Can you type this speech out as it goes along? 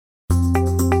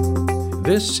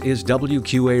This is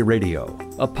WQA Radio,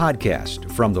 a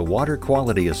podcast from the Water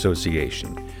Quality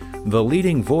Association, the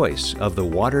leading voice of the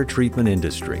water treatment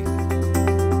industry.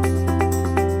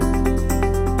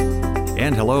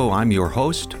 And hello, I'm your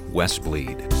host, Wes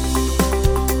Bleed.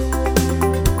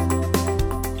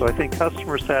 So I think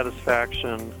customer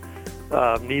satisfaction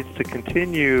needs to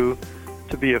continue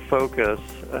to be a focus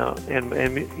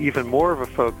and even more of a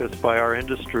focus by our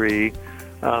industry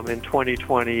in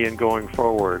 2020 and going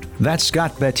forward. That's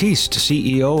Scott Battiste,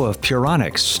 CEO of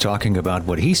Puronics, talking about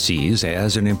what he sees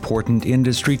as an important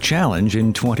industry challenge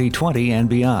in 2020 and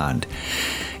beyond.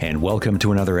 And welcome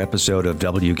to another episode of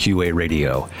WQA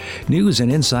Radio, news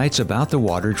and insights about the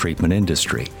water treatment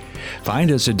industry.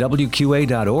 Find us at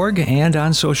WQA.org and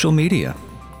on social media.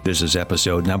 This is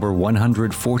episode number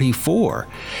 144.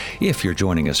 If you're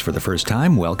joining us for the first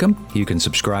time, welcome. You can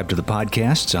subscribe to the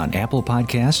podcasts on Apple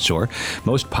Podcasts or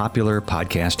most popular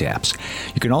podcast apps.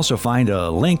 You can also find a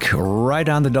link right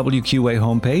on the WQA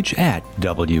homepage at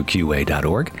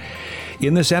WQA.org.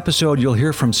 In this episode, you'll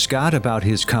hear from Scott about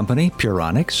his company,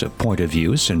 Puronics, a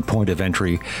point-of-use and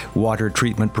point-of-entry water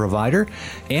treatment provider,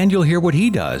 and you'll hear what he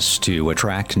does to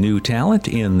attract new talent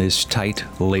in this tight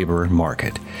labor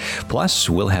market.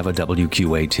 Plus, we'll have a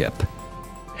WQA tip.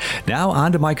 Now,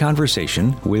 on to my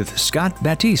conversation with Scott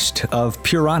Battiste of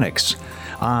Puronics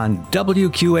on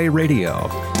WQA Radio.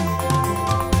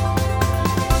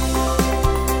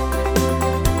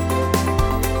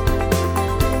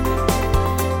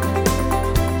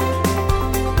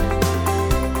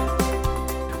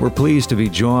 We're pleased to be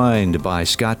joined by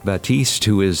Scott Battiste,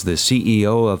 who is the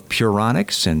CEO of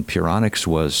Puronics, and Puronics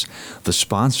was the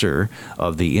sponsor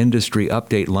of the Industry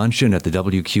Update Luncheon at the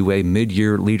WQA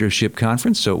Mid-Year Leadership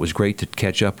Conference, so it was great to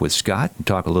catch up with Scott and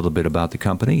talk a little bit about the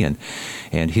company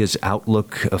and his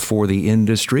outlook for the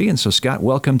industry. And so, Scott,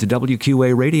 welcome to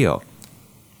WQA Radio.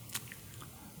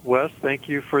 Wes, thank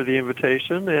you for the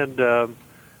invitation, and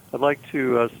I'd like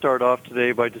to start off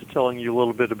today by just telling you a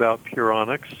little bit about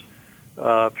Puronics.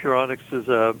 Puronics is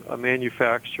a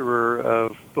manufacturer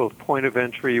of both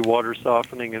point-of-entry water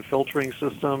softening and filtering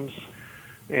systems,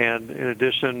 and in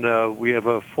addition, we have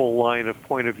a full line of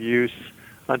point-of-use,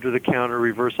 under-the-counter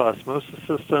reverse osmosis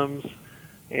systems,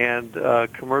 and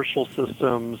commercial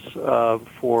systems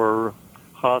for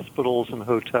hospitals and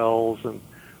hotels and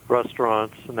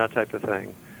restaurants and that type of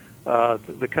thing.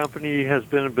 The company has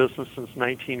been in business since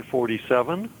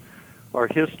 1947. Our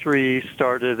history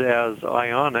started as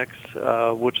Ionix,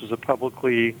 which is a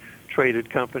publicly traded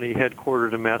company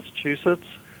headquartered in Massachusetts,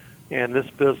 and this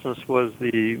business was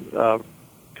the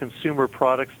consumer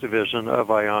products division of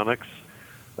Ionix.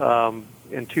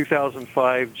 In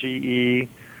 2005, GE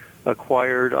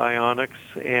acquired Ionix,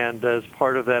 and as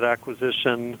part of that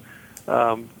acquisition,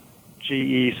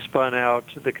 GE spun out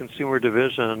the consumer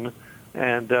division,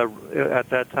 and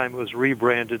at that time it was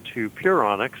rebranded to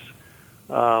Puronics.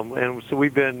 And so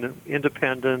we've been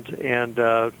independent and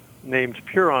named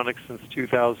Puronics since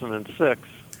 2006.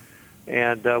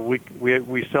 And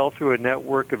we sell through a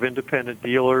network of independent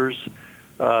dealers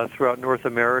throughout North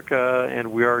America,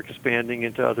 and we are expanding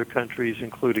into other countries,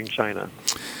 including China.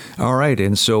 All right.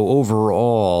 And so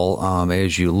overall,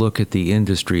 as you look at the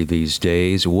industry these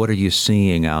days, what are you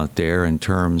seeing out there in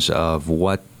terms of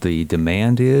what the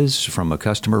demand is from a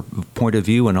customer point of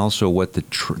view and also what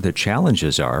the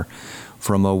challenges are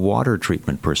from a water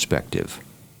treatment perspective?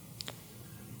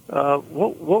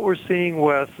 What we're seeing,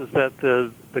 Wes, is that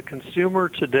the consumer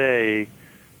today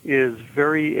is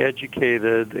very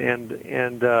educated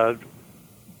and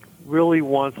really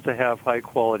wants to have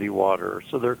high-quality water.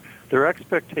 So their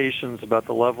expectations about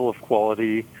the level of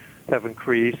quality have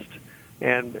increased,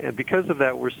 and because of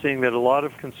that, we're seeing that a lot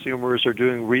of consumers are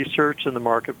doing research in the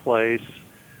marketplace,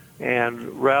 and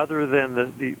rather than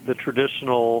the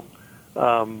traditional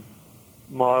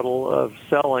model of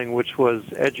selling, which was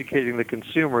educating the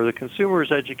consumer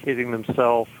is educating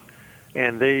themselves,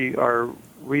 and they are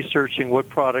researching what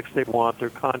products they want. They're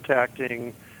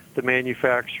contacting the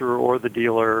manufacturer or the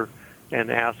dealer and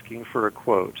asking for a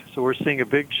quote. So we're seeing a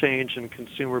big change in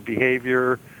consumer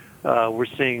behavior. We're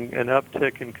seeing an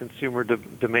uptick in consumer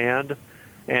demand,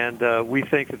 and we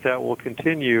think that will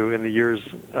continue in the years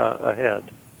ahead.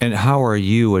 And how are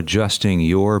you adjusting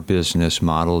your business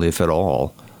model, if at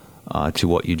all, to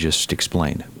what you just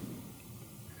explained?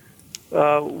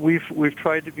 We've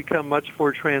tried to become much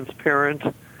more transparent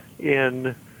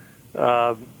in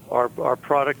our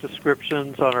product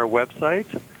descriptions on our website,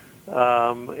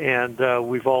 and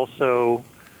we've also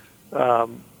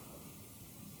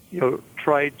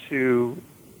tried to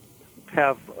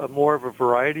have more of a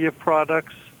variety of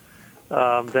products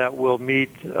that will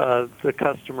meet the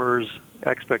customer's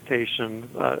expectation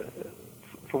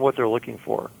from what they're looking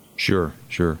for. Sure.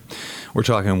 We're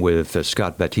talking with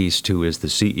Scott Battiste, who is the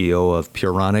CEO of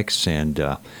Puronics, and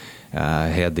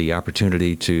had the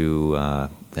opportunity to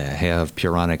have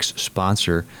Puronics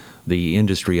sponsor the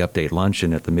Industry Update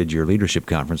Luncheon at the Mid-Year Leadership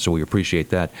Conference, so we appreciate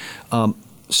that.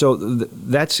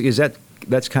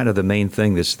 That's kind of the main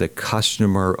thing, the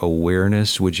customer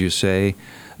awareness, would you say,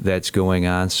 that's going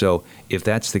on? So if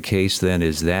that's the case, then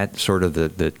is that sort of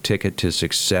the ticket to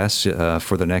success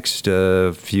for the next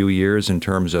few years in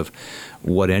terms of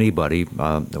what anybody,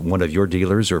 one of your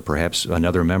dealers or perhaps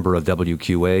another member of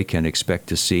WQA, can expect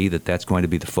to see, that's going to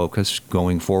be the focus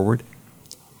going forward?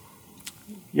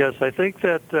 Yes, I think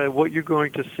that what you're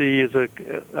going to see is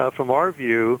from our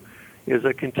view, is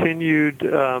a continued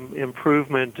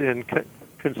improvement in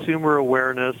consumer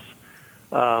awareness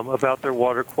about their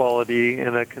water quality,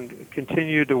 and a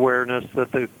continued awareness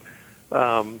that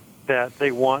that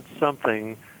they want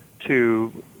something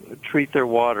to treat their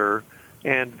water,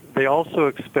 and they also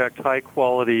expect high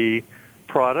quality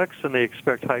products, and they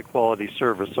expect high quality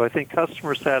service. So I think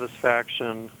customer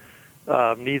satisfaction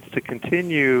needs to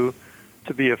continue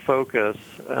to be a focus,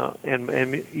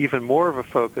 and even more of a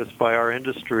focus by our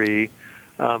industry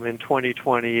in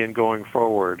 2020 and going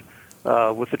forward.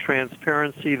 With the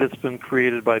transparency that's been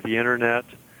created by the internet,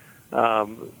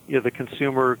 the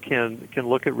consumer can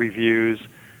look at reviews,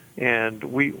 and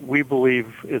we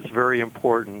believe it's very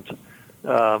important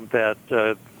that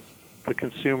the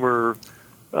consumer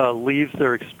leaves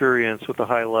their experience with a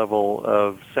high level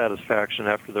of satisfaction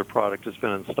after their product has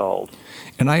been installed.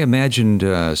 And I imagined,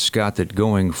 Scott, that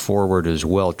going forward as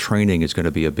well, training is going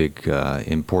to be a big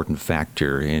important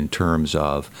factor in terms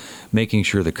of making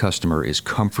sure the customer is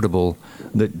comfortable,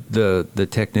 that the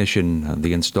technician,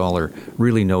 the installer,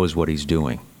 really knows what he's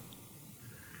doing.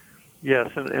 Yes,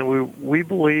 and we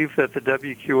believe that the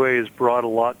WQA has brought a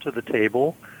lot to the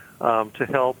table to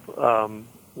help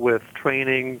with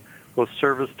training both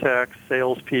service techs,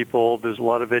 salespeople. There's a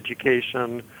lot of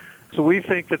education. So we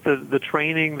think that the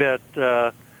training that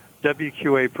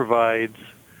WQA provides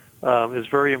is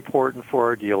very important for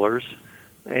our dealers,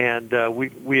 and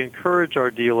we encourage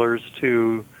our dealers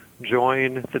to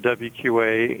join the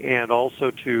WQA and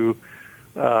also to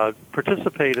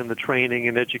participate in the training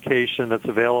and education that's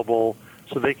available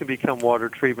so they can become water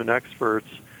treatment experts,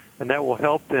 and that will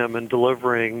help them in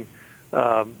delivering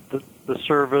the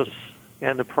service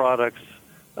and the products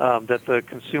that the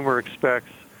consumer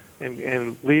expects,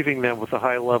 and leaving them with a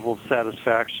high level of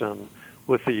satisfaction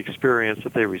with the experience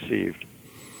that they received.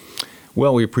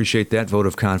 Well, we appreciate that vote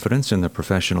of confidence in the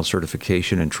professional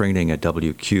certification and training at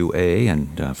WQA.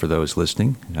 And for those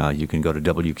listening, you can go to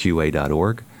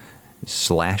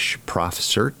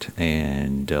wqa.org/profcert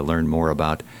and learn more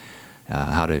about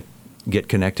how to get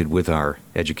connected with our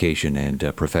education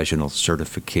and professional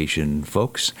certification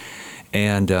folks.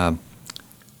 And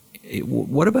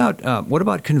what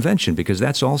about convention? Because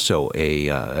that's also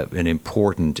an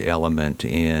important element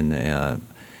in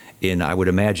I would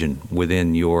imagine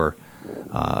within your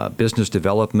business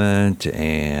development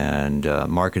and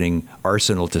marketing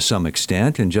arsenal to some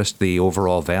extent, and just the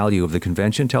overall value of the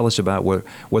convention. Tell us about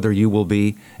whether you will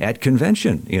be at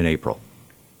convention in April.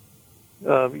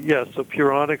 Yes, so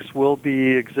Puronics will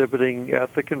be exhibiting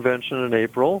at the convention in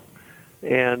April.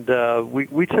 And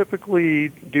we typically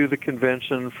do the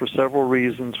convention for several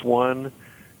reasons. One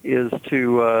is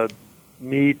to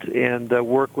meet and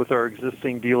work with our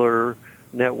existing dealer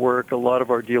network. A lot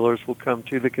of our dealers will come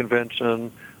to the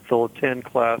convention. They'll attend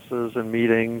classes and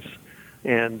meetings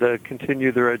and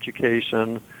continue their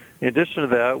education. In addition to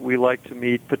that, we like to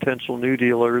meet potential new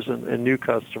dealers and new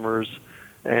customers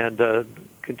and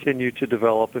continue to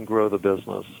develop and grow the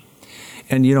business.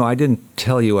 And, I didn't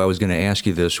tell you I was going to ask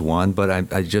you this one,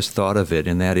 but I just thought of it,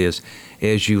 and that is,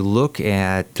 as you look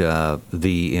at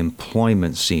the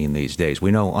employment scene these days,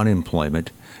 we know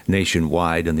unemployment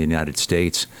nationwide in the United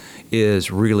States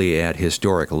is really at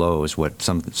historic lows,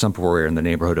 somewhere in the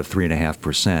neighborhood of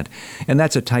 3.5%, and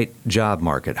that's a tight job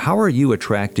market. How are you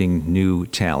attracting new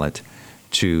talent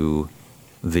to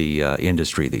the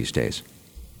industry these days?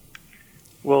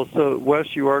 Well, so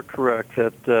Wes, you are correct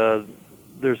that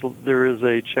there is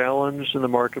a challenge in the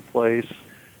marketplace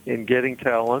in getting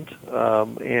talent,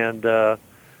 and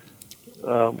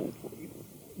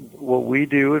what we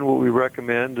do and what we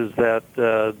recommend is that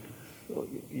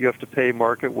you have to pay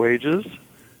market wages,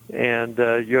 and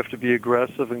you have to be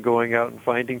aggressive in going out and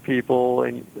finding people,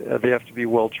 and they have to be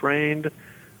well trained.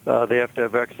 They have to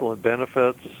have excellent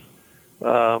benefits,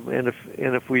 and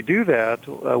if we do that,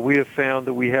 we have found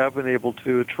that we have been able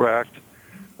to attract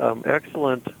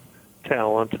excellent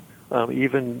talent,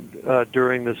 even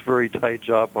during this very tight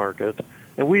job market.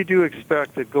 And we do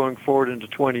expect that going forward into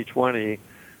 2020,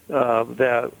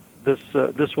 that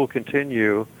this will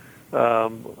continue.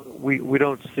 We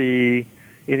don't see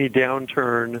any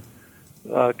downturn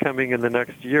coming in the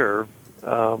next year,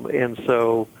 and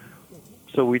so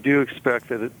we do expect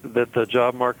that the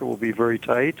job market will be very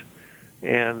tight,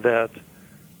 and that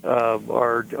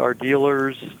our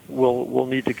dealers will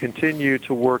need to continue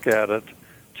to work at it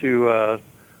to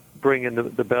bring in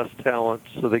the best talent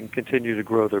so they can continue to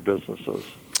grow their businesses.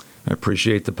 I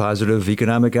appreciate the positive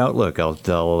economic outlook.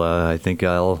 I think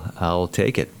I'll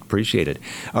take it. Appreciate it.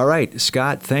 All right,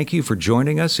 Scott, thank you for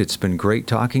joining us. It's been great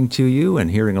talking to you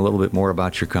and hearing a little bit more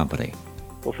about your company.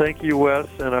 Well, thank you, Wes,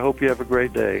 and I hope you have a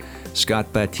great day.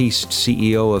 Scott Batiste,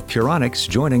 CEO of Puronics,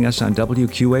 joining us on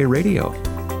WQA Radio.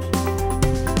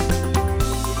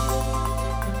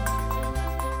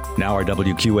 Now our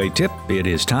WQA tip. It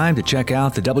is time to check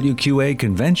out the WQA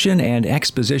Convention and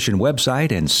Exposition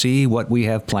website and see what we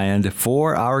have planned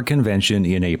for our convention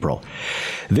in April.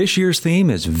 This year's theme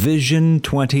is Vision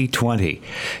 2020.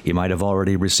 You might have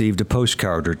already received a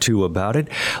postcard or two about it.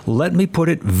 Let me put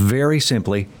it very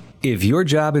simply. If your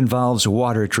job involves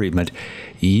water treatment,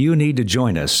 you need to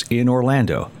join us in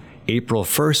Orlando, April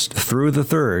 1st through the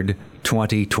 3rd,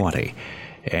 2020.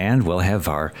 And we'll have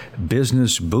our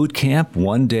business boot camp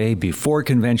one day before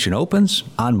convention opens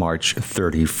on March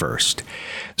 31st.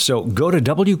 So go to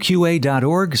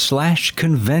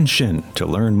wqa.org/convention to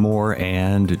learn more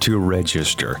and to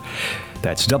register.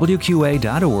 That's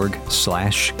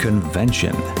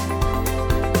wqa.org/convention.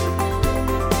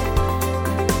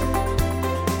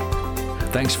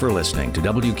 Thanks for listening to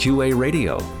WQA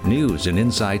Radio, news and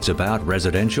insights about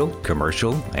residential,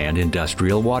 commercial, and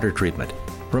industrial water treatment.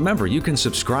 Remember, you can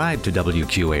subscribe to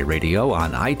WQA Radio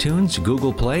on iTunes,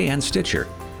 Google Play, and Stitcher.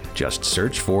 Just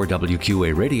search for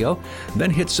WQA Radio,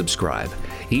 then hit subscribe.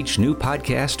 Each new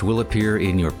podcast will appear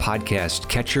in your podcast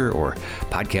catcher or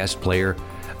podcast player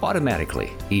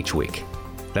automatically each week.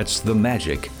 That's the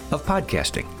magic of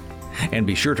podcasting. And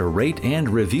be sure to rate and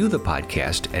review the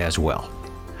podcast as well.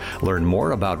 Learn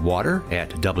more about water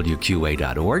at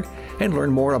WQA.org and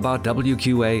learn more about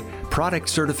WQA product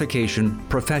certification,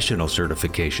 professional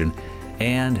certification,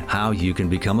 and how you can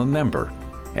become a member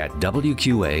at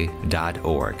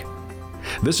WQA.org.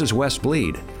 This is Wes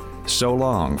Bleed. So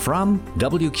long from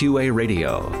WQA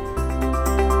Radio.